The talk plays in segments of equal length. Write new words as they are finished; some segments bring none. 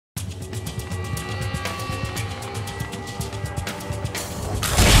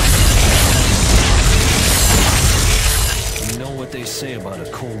say about a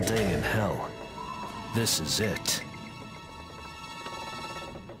cold day in hell. This is it.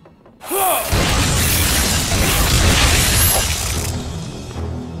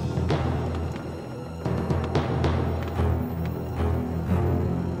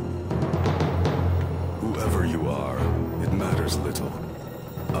 Whoever you are, it matters little.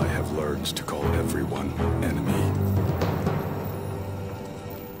 I have learned to call everyone enemy.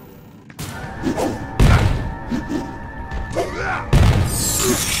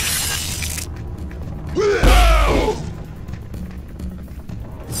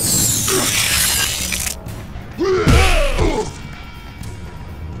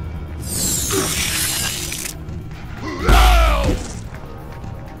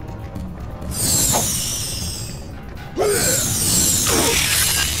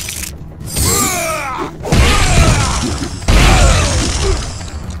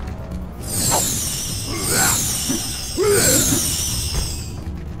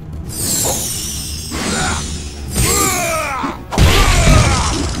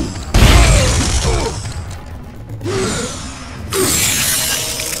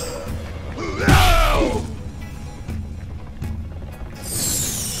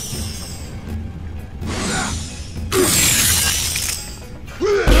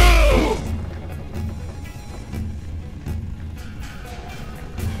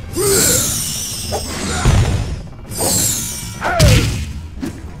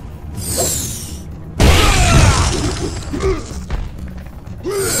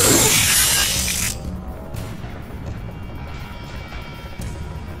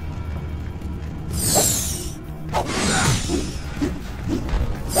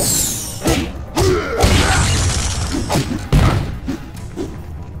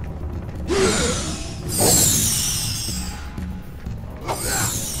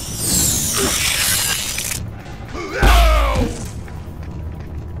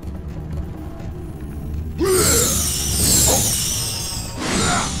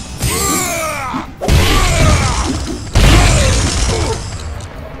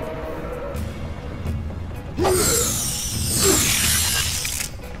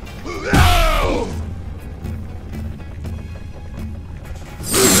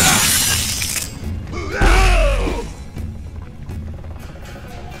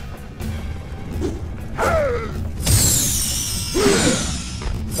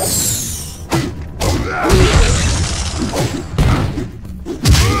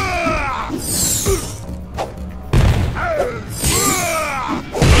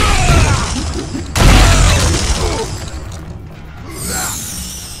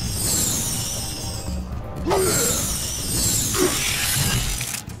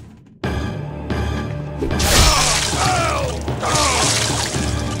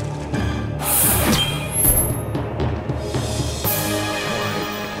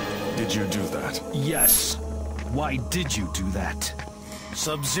 Yes. Why did you do that?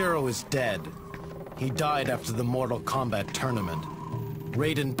 Subzero is dead. He died after the Mortal Kombat tournament.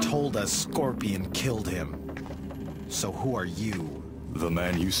 Radeon told us Scorpion killed him. So who are you? The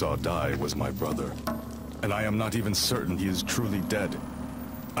man you saw die was my brother. And I am not even certain he is truly dead.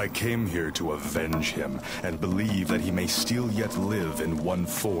 I came here to avenge him, and believe that he may still yet live in one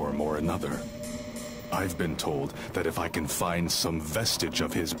form or another. I've been told that if I can find some vestige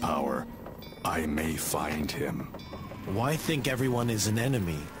of his power, I may find him. Why think everyone is an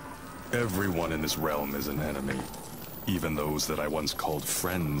enemy? Everyone in this realm is an enemy. Even those that I once called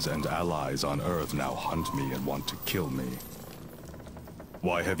friends and allies on Earth now hunt me and want to kill me.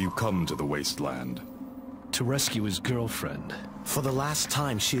 Why have you come to the Wasteland? To rescue his girlfriend. For the last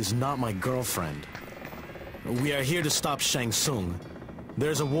time, she is not my girlfriend. We are here to stop Shang Tsung.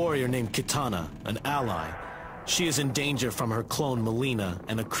 There's a warrior named Kitana, an ally. She is in danger from her clone Melina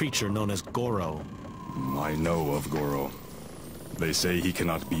and a creature known as Goro. I know of Goro. They say he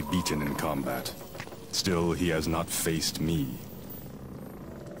cannot be beaten in combat. Still, he has not faced me.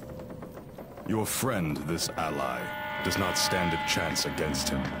 Your friend, this ally, does not stand a chance against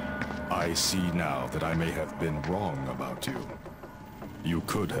him. I see now that I may have been wrong about you. You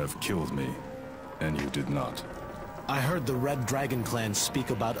could have killed me, and you did not. I heard the Red Dragon clan speak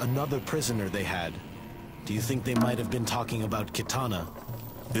about another prisoner they had. Do you think they might have been talking about Kitana?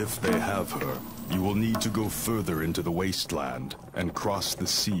 If they have her, you will need to go further into the Wasteland and cross the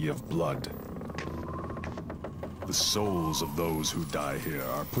Sea of Blood. The souls of those who die here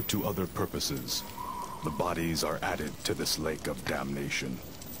are put to other purposes. The bodies are added to this lake of damnation.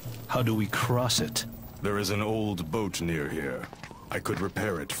 How do we cross it? There is an old boat near here. I could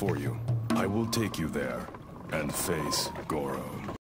repair it for you. I will take you there and face Goro.